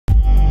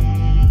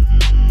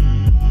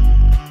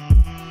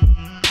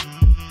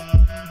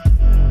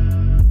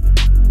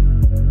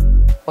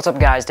What's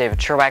up guys,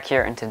 DAVECHER back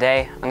here, and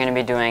today I'm going to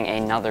be doing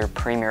another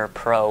Premiere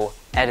Pro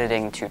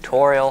editing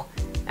tutorial.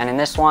 And in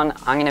this one,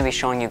 I'm going to be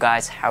showing you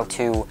guys how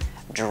to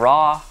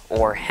draw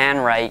or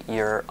handwrite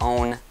your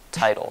own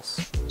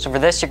titles. So for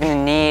this, you're going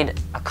to need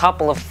a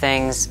couple of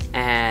things,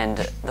 and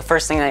the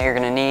first thing that you're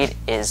going to need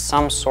is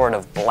some sort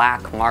of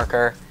black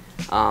marker,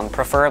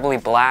 preferably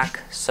black.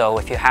 So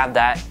if you have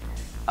that,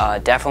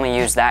 definitely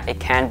use that.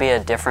 It can be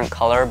a different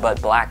color, but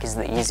black is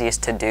the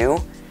easiest to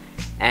do.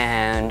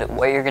 And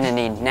what you're going to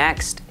need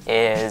next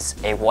is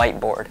a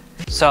whiteboard.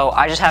 So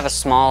I just have a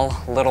small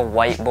little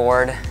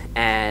whiteboard,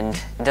 and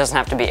it doesn't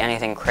have to be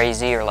anything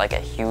crazy or like a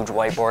huge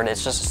whiteboard.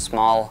 It's just a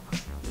small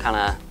kind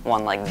of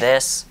one like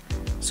this.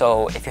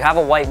 So if you have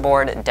a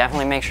whiteboard,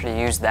 definitely make sure to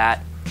use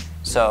that.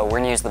 So we're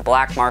going to use the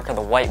black marker,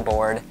 the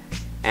whiteboard,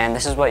 and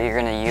this is what you're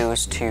going to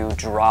use to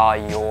draw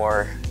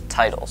your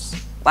titles.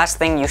 Last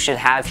thing you should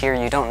have here,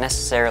 you don't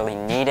necessarily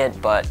need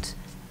it, but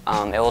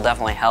it will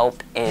definitely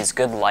help, is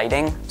good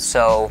lighting.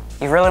 So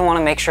you really want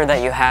to make sure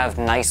that you have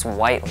nice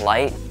white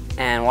light.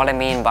 And what I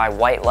mean by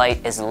white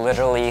light is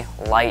literally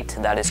light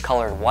that is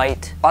colored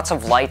white. Lots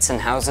of lights in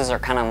houses are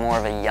kind of more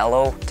of a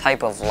yellow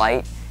type of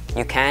light.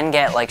 You can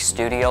get like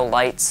studio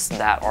lights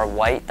that are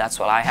white. That's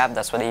what I have.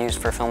 That's what I use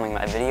for filming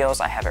my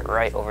videos. I have it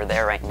right over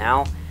there right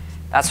now.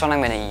 That's what I'm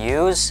going to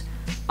use.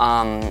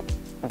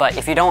 But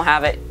if you don't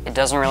have it, it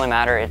doesn't really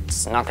matter.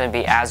 It's not going to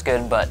be as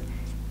good, but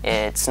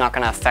it's not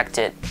going to affect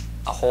it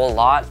a whole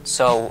lot.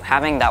 So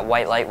having that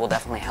white light will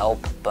definitely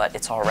help, but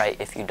it's alright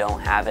if you don't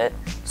have it.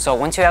 So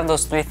once you have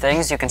those three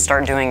things, you can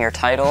start doing your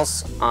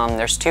titles.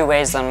 There's two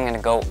ways that I'm going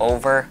to go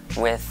over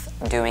with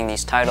doing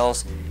these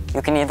titles.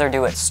 You can either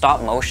do it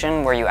stop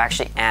motion, where you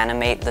actually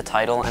animate the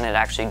title and it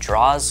actually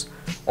draws,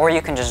 or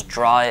you can just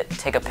draw it,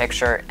 take a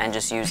picture, and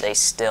just use a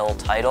still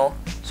title.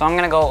 So I'm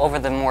going to go over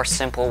the more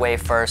simple way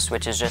first,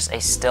 which is just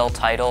a still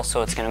title,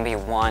 so it's going to be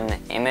one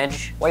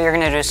image. What you're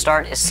going to do to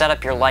start is set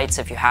up your lights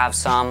if you have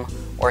some,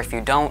 or if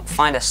you don't,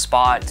 find a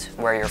spot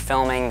where you're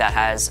filming that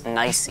has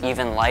nice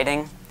even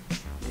lighting.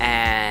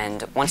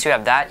 And once you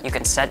have that, you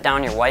can set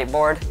down your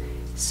whiteboard,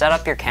 set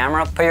up your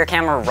camera, put your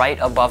camera right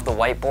above the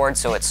whiteboard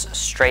so it's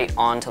straight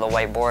onto the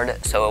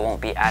whiteboard so it won't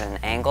be at an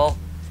angle.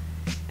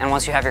 And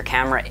once you have your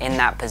camera in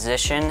that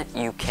position,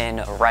 you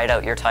can write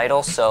out your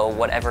title. So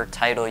whatever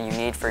title you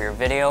need for your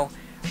video,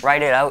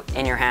 write it out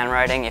in your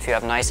handwriting. If you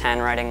have nice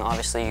handwriting,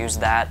 obviously use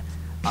that.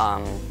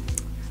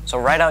 So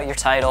write out your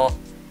title,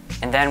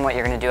 and then what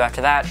you're going to do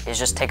after that is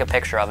just take a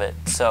picture of it.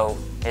 So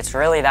it's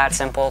really that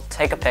simple.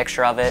 Take a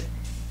picture of it,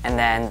 and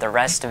then the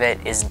rest of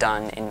it is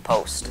done in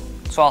post.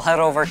 So I'll head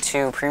over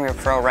to Premiere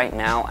Pro right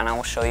now, and I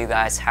will show you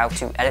guys how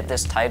to edit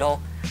this title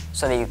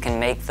so that you can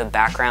make the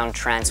background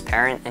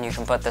transparent and you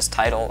can put this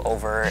title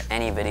over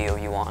any video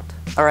you want.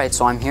 Alright,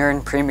 so I'm here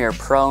in Premiere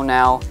Pro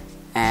now,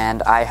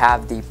 and I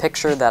have the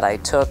picture that I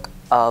took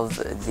of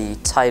the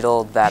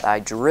title that I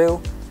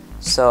drew.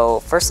 So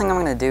first thing I'm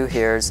going to do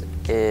here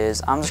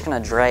is I'm just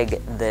going to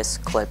drag this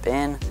clip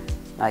in,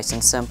 nice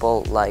and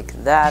simple like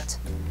that.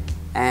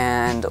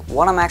 And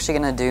what I'm actually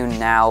going to do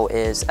now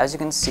is, as you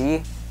can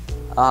see,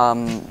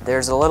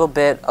 there's a little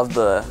bit of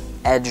the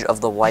edge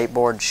of the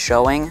whiteboard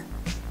showing.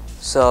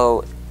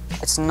 So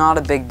it's not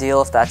a big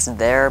deal if that's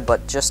there,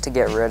 but just to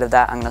get rid of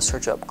that, I'm going to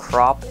search up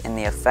crop in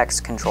the effects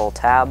control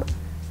tab,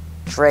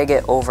 drag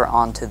it over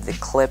onto the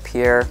clip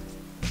here,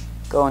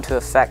 go into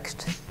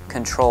effect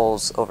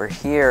controls over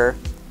here,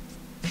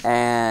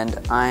 and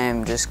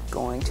I'm just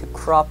going to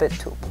crop it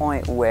to a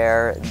point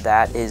where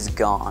that is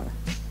gone.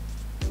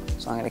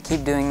 So I'm going to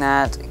keep doing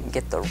that,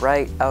 get the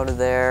right out of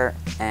there,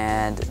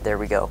 and there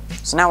we go.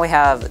 So now we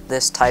have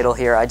this title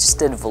here. I just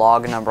did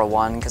vlog number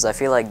 1 because I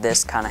feel like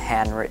this kind of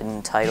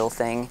handwritten title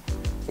thing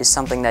is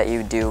something that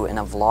you do in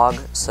a vlog.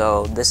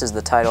 So this is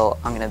the title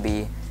I'm going to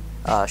be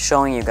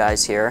showing you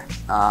guys here.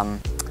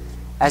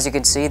 As you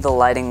can see, the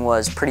lighting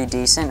was pretty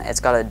decent. It's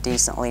got a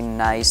decently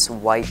nice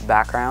white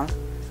background.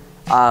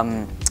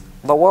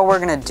 But what we're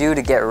going to do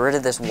to get rid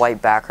of this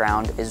white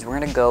background is we're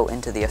going to go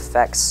into the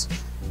effects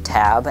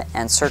tab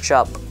and search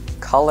up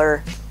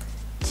color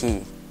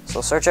key. So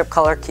search up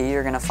color key,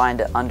 you're going to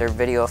find it under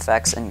video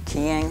effects and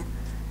keying.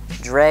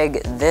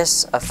 Drag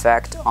this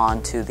effect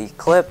onto the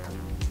clip,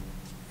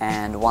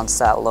 and once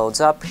that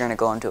loads up, you're going to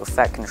go into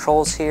effect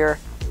controls here,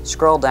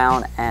 scroll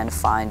down and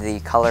find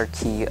the color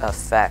key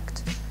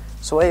effect.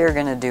 So what you're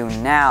going to do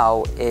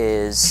now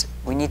is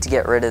we need to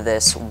get rid of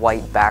this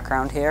white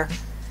background here.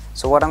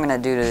 So what I'm going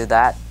to do to do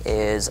that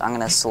is I'm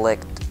going to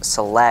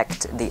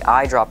select the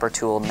eyedropper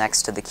tool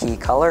next to the key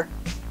color,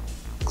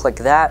 click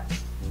that,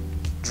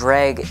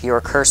 drag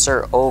your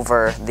cursor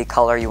over the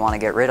color you want to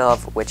get rid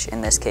of, which in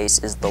this case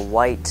is the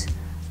white,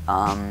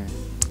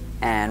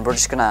 and we're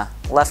just going to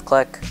left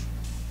click,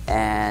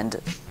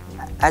 and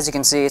as you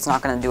can see, it's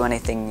not going to do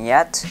anything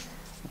yet,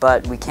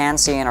 but we can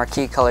see in our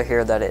key color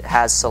here that it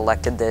has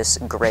selected this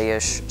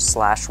grayish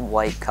 /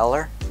 white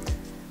color.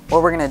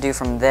 What we're going to do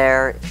from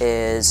there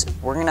is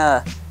we're going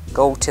to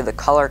go to the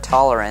color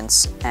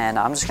tolerance, and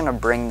I'm just going to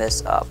bring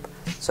this up.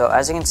 So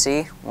as you can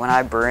see, when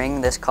I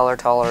bring this color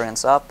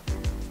tolerance up,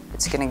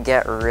 it's going to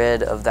get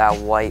rid of that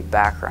white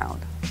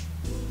background.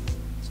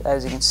 So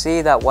as you can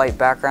see, that white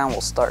background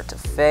will start to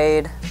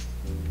fade,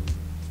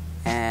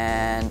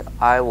 and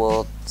I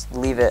will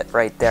leave it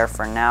right there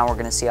for now. We're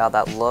going to see how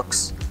that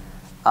looks.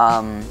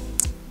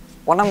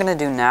 What I'm going to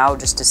do now,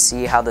 just to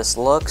see how this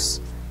looks,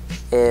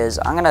 is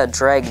I'm going to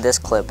drag this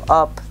clip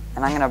up,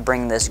 and I'm going to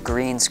bring this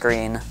green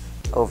screen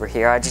over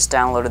here. I just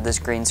downloaded this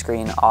green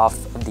screen off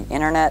of the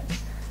internet.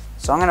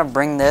 So I'm going to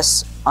bring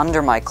this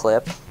under my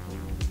clip,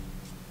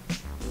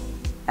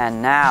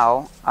 and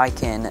now I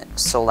can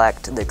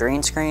select the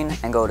green screen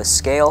and go to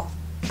scale,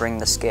 bring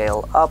the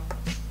scale up.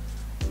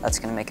 That's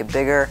going to make it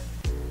bigger.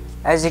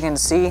 As you can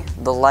see,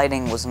 the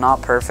lighting was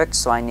not perfect,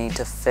 so I need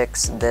to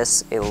fix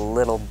this a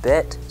little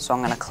bit. So I'm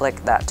going to click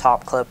that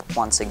top clip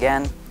once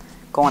again,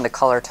 go into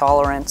color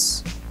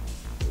tolerance,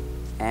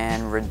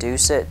 and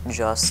reduce it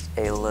just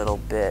a little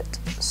bit.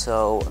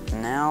 So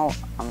now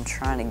I'm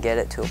trying to get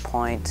it to a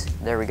point.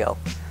 There we go.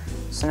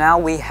 So now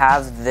we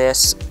have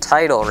this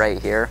title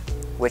right here,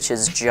 which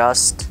is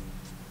just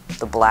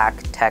the black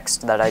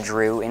text that I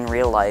drew in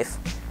real life.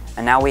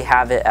 And now we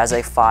have it as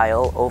a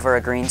file over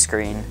a green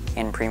screen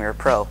in Premiere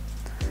Pro.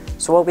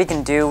 So what we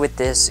can do with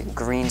this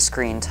green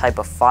screen type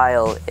of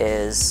file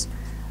is,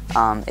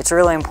 it's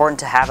really important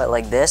to have it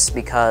like this,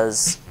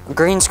 because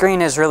green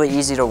screen is really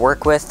easy to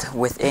work with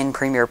within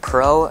Premiere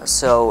Pro.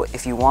 So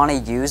if you want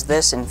to use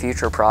this in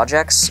future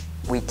projects,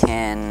 we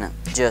can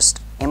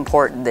just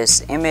import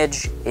this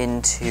image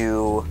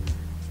into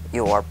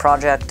your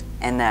project,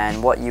 and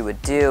then what you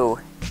would do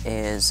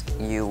is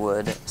you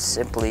would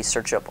simply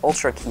search up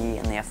Ultra key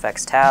in the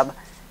Effects tab,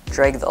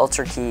 drag the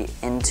Ultra key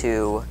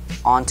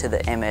onto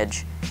the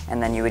image,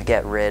 and then you would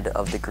get rid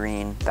of the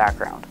green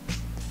background.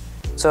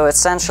 So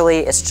essentially,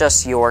 it's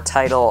just your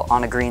title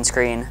on a green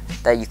screen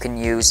that you can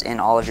use in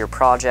all of your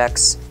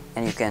projects,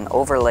 and you can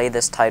overlay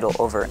this title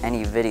over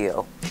any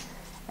video.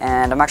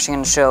 And I'm actually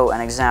going to show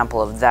an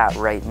example of that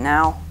right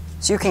now.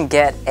 So you can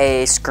get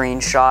a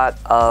screenshot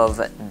of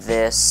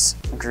this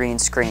green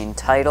screen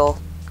title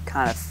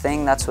kind of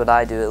thing. That's what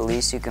I do, at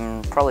least. You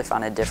can probably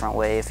find a different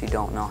way if you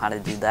don't know how to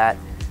do that.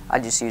 I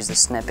just use the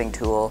snipping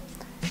tool,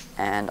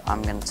 and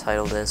I'm going to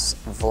title this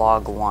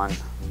Vlog 1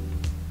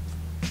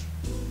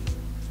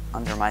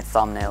 under my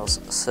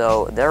thumbnails.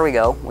 So there we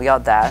go, we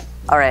got that.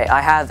 Alright,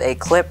 I have a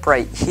clip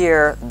right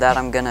here that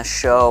I'm going to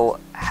show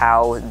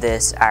how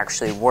this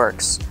actually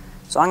works.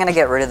 So I'm going to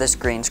get rid of this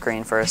green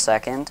screen for a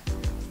second,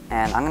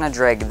 and I'm going to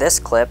drag this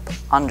clip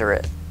under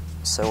it.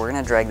 So we're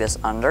going to drag this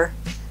under.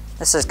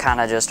 This is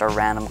kind of just a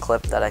random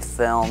clip that I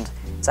filmed.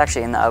 It's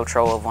actually in the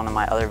outro of one of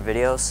my other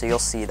videos, so you'll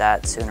see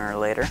that sooner or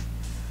later.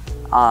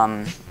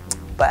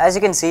 But as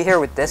you can see here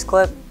with this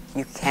clip,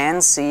 you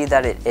can see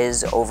that it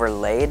is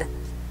overlaid.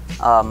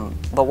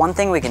 But one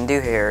thing we can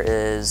do here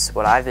is,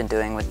 what I've been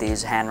doing with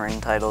these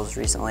handwritten titles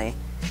recently,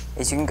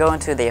 is you can go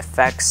into the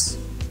Effects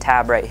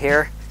tab right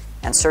here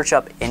and search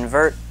up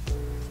invert.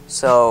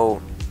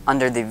 So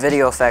under the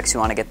video effects, you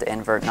want to get the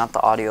invert, not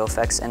the audio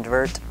effects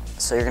invert.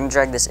 So you're going to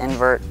drag this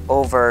invert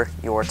over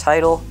your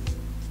title,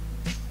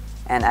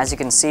 and as you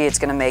can see, it's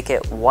going to make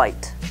it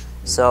white.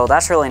 So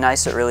that's really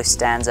nice. It really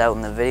stands out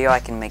in the video. I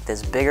can make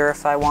this bigger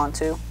if I want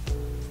to,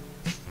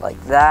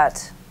 like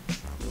that.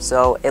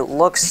 So it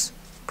looks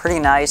pretty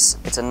nice.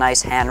 It's a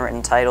nice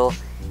handwritten title.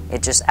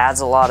 It just adds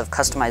a lot of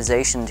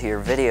customization to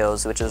your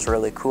videos, which is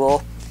really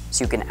cool.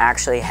 So you can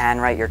actually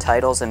handwrite your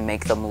titles and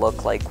make them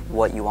look like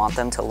what you want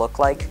them to look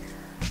like.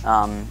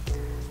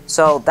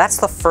 So that's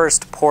the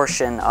first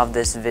portion of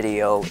this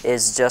video,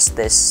 is just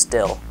this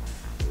still.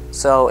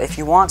 So if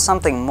you want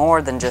something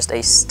more than just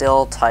a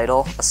still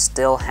title, a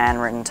still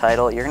handwritten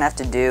title, you're gonna have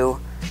to do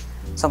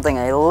something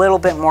a little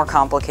bit more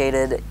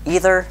complicated.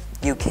 Either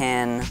you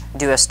can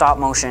do a stop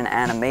motion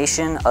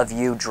animation of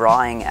you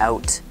drawing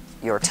out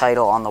your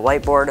title on the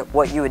whiteboard.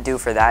 What you would do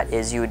for that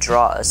is you would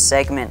draw a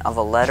segment of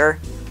a letter,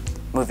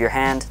 move your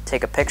hand,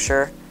 take a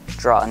picture,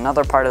 draw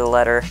another part of the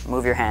letter,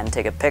 move your hand,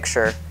 take a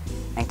picture,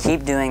 and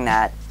keep doing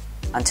that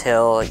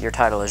until your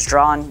title is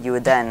drawn. You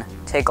would then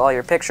take all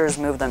your pictures,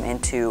 move them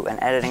into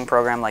an editing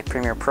program like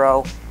Premiere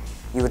Pro.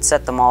 You would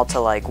set them all to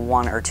like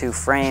 1 or 2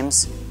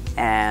 frames,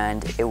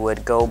 and it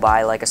would go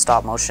by like a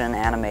stop motion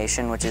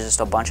animation, which is just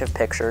a bunch of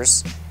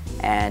pictures,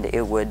 and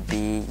it would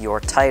be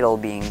your title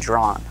being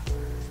drawn.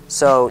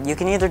 So you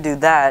can either do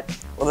that,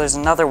 or there's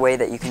another way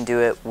that you can do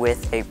it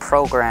with a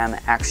program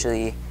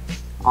actually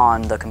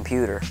on the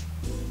computer.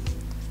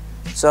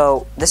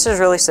 So this is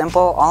really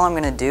simple. All I'm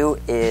going to do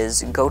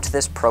is go to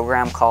this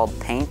program called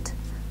Paint.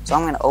 So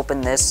I'm going to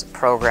open this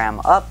program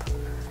up,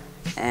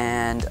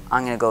 and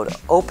I'm going to go to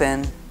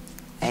Open,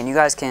 and you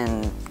guys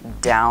can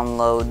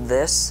download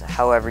this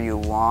however you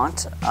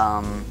want.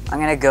 I'm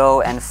going to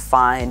go and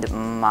find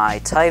my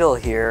title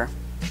here,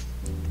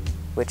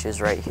 which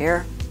is right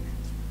here,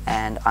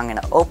 and I'm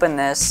going to open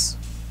this,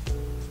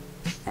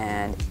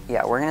 and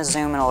yeah, we're going to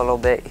zoom in a little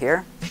bit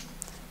here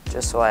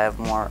just so I have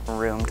more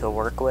room to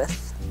work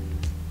with.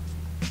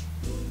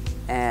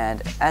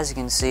 And as you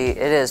can see, it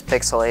is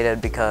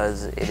pixelated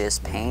because it is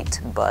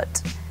Paint,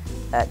 but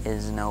that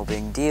is no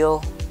big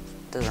deal.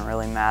 Doesn't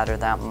really matter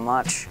that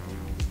much.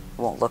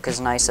 Won't look as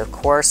nice, of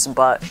course,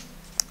 but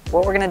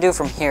what we're gonna do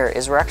from here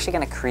is we're actually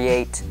gonna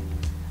create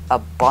a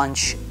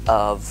bunch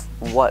of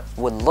what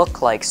would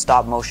look like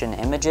stop motion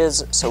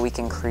images so we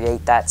can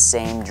create that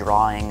same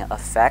drawing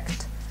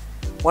effect.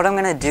 What I'm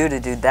gonna do to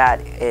do that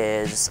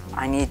is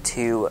I need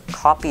to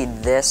copy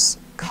this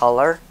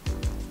color,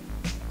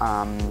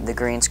 the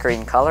green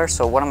screen color.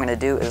 So what I'm gonna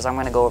do is I'm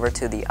gonna go over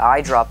to the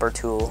eyedropper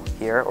tool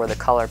here, or the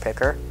color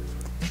picker,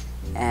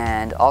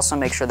 and also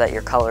make sure that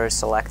your color is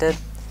selected.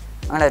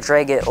 I'm gonna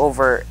drag it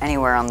over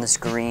anywhere on this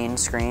green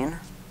screen.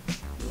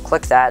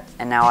 Click that,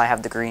 and now I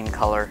have the green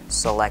color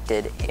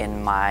selected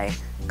in my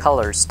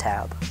colors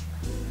tab.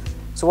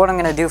 So what I'm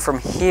gonna do from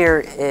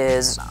here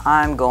is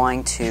I'm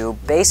going to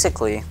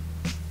basically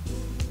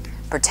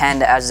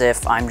pretend as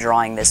if I'm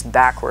drawing this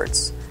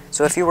backwards.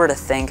 So if you were to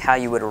think how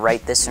you would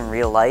write this in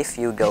real life,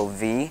 you would go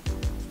V,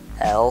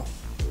 L,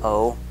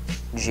 O,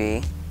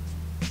 G,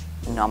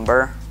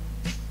 number,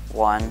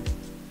 1.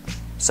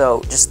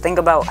 So just think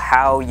about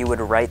how you would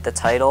write the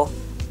title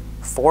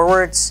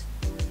forwards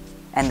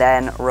and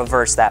then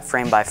reverse that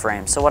frame by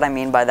frame. So what I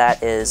mean by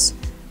that is,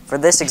 for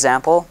this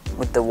example,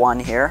 with the 1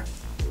 here,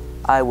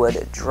 I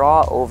would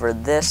draw over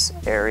this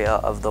area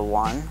of the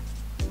 1.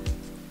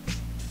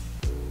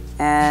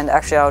 And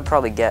actually I would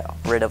probably get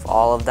rid of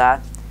all of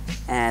that.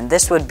 And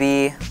this would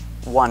be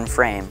 1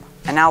 frame.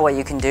 And now what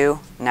you can do,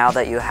 now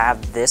that you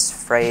have this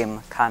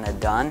frame kind of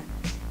done,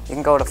 you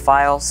can go to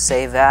File,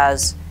 Save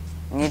As.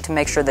 You need to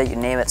make sure that you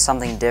name it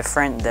something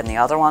different than the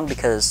other one,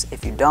 because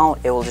if you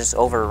don't, it will just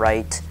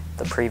overwrite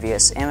the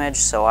previous image.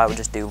 So I would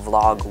just do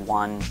Vlog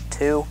 1,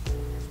 2.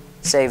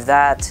 Save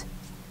that,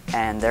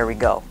 and there we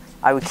go.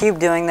 I would keep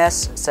doing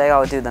this. Say I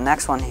would do the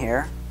next one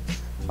here.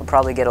 I'll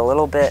probably get a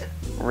little bit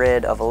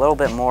rid of a little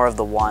bit more of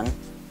the 1,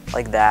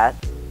 like that.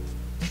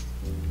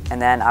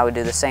 And then I would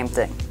do the same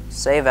thing.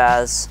 Save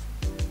as,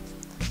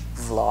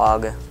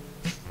 Vlog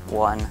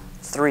 1,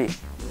 3.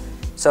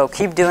 So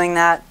keep doing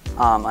that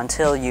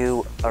until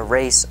you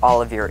erase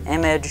all of your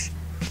image.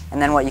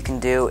 And then what you can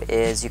do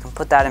is you can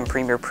put that in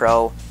Premiere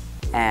Pro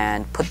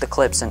and put the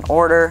clips in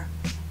order,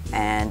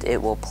 and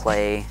it will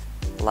play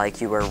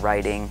like you were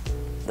writing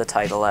the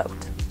title out.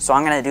 So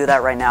I'm going to do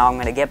that right now. I'm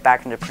going to get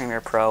back into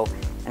Premiere Pro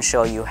and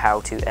show you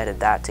how to edit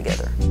that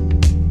together.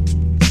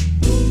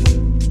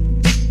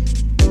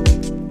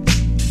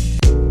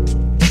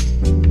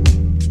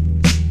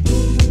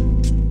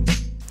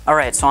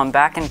 Alright, so I'm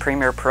back in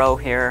Premiere Pro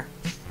here,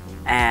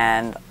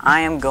 and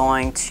I am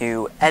going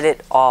to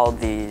edit all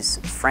these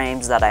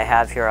frames that I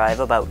have here. I have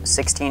about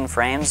 16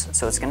 frames,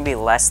 so it's going to be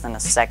less than a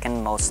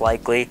second most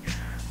likely.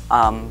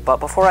 But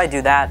before I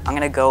do that, I'm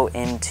going to go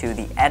into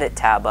the Edit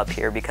tab up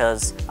here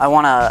because I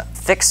want to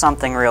fix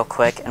something real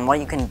quick. And what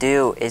you can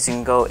do is you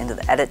can go into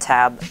the Edit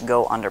tab,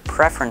 go under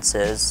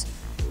Preferences,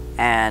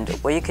 and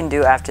what you can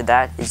do after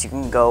that is you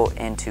can go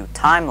into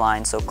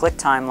Timeline. So click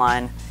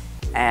Timeline,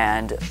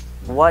 and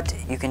what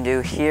you can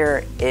do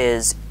here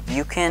is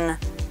you can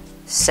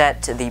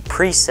set the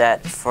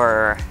preset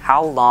for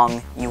how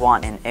long you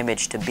want an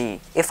image to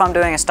be. If I'm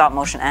doing a stop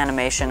motion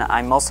animation,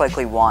 I most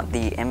likely want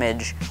the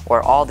image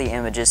or all the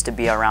images to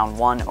be around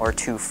 1 or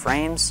 2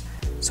 frames.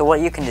 So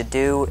what you can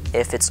do,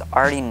 if it's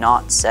already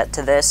not set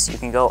to this, you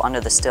can go under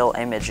the still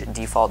image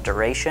default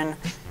duration,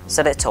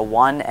 set it to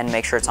 1 and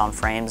make sure it's on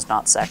frames,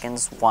 not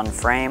seconds, 1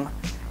 frame.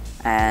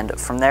 And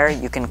from there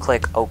you can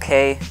click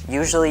OK.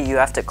 Usually you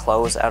have to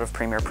close out of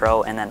Premiere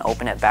Pro and then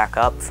open it back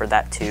up for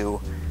that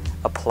to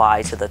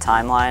apply to the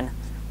timeline,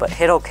 but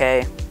hit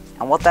OK.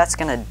 And what that's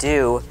gonna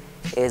do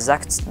is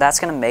that's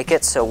gonna make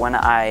it so when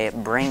I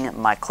bring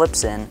my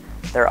clips in,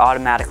 they're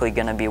automatically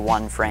gonna be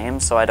 1 frame,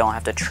 so I don't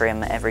have to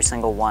trim every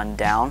single one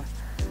down.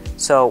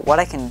 So what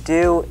I can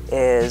do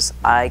is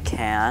I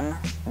can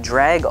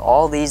drag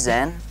all these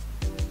in,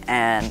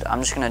 and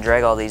I'm just gonna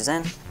drag all these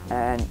in,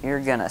 and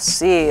you're gonna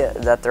see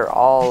that they're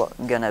all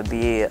gonna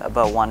be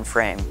about 1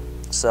 frame.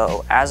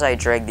 So as I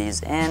drag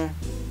these in,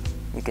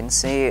 you can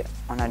see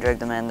when I drag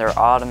them in, they're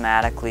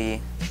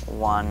automatically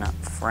 1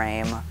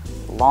 frame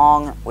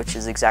long, which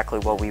is exactly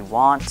what we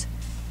want.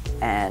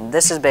 And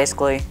this is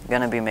basically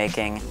going to be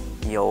making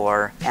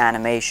your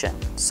animation.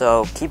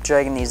 So keep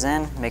dragging these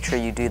in, make sure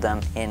you do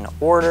them in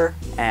order.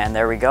 And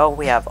there we go,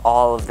 we have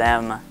all of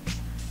them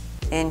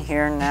in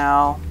here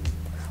now.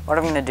 What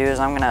I'm going to do is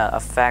I'm going to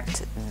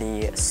affect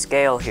the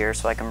scale here,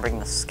 so I can bring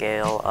the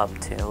scale up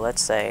to,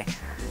 let's say,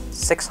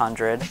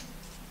 600.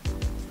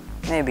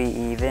 Maybe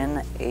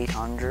even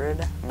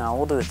 800. No,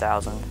 we'll do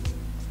 1,000.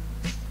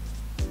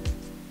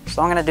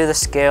 So I'm going to do the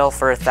scale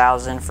for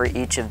 1,000 for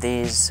each of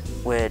these,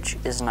 which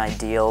isn't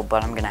ideal,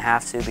 but I'm going to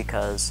have to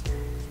because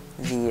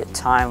the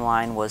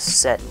timeline was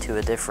set to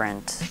a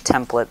different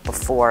template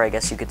before, I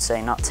guess you could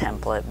say. Not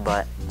template,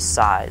 but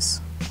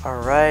size.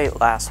 Alright,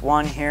 last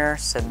one here.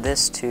 Set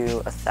this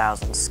to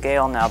 1,000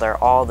 scale. Now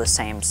they're all the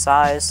same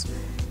size.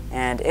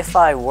 And if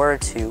I were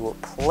to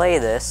play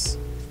this,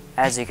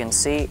 as you can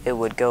see, it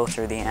would go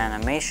through the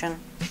animation,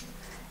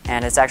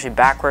 and it's actually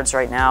backwards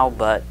right now,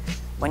 but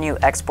When you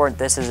export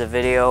this as a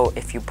video,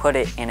 if you put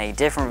it in a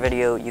different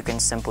video, you can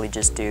simply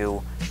just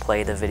do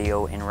play the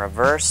video in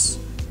reverse.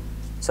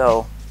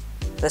 So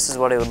this is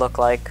what it would look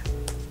like.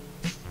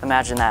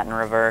 Imagine that in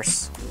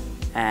reverse.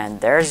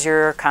 And there's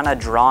your kind of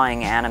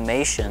drawing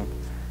animation.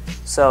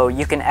 So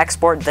you can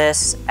export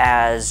this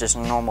as just a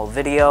normal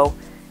video.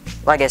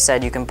 Like I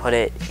said, you can put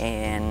it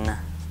in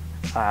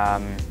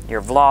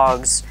your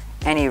vlogs,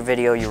 any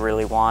video you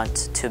really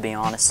want, to be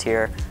honest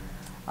here.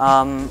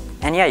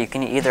 And yeah, you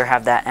can either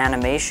have that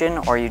animation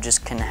or you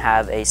just can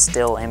have a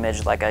still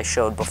image like I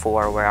showed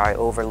before where I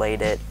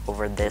overlaid it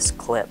over this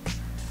clip.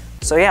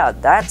 So yeah,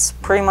 that's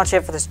pretty much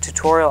it for this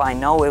tutorial. I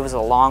know it was a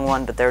long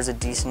one, but there's a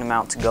decent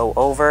amount to go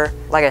over.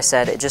 Like I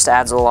said, it just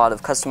adds a lot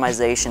of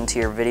customization to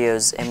your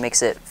videos. It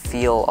makes it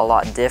feel a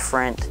lot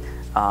different.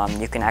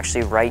 You can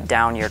actually write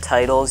down your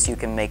titles. You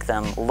can make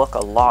them look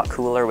a lot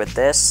cooler with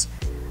this.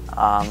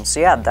 So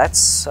yeah,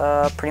 that's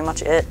pretty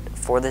much it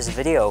for this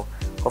video.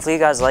 Hopefully you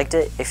guys liked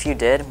it. If you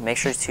did, make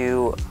sure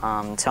to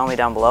tell me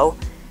down below.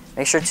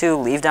 Make sure to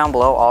leave down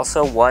below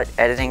also what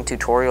editing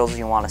tutorials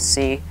you want to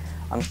see.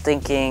 I'm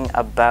thinking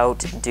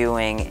about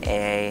doing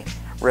a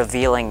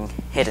revealing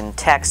hidden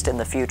text in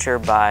the future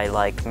by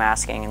like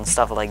masking and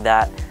stuff like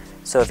that.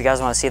 So if you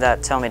guys want to see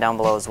that, tell me down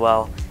below as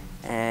well.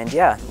 And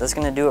yeah, that's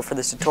going to do it for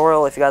this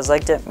tutorial. If you guys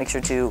liked it, make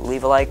sure to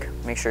leave a like,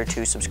 make sure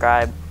to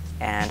subscribe,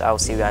 and I will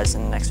see you guys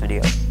in the next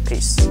video.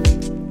 Peace.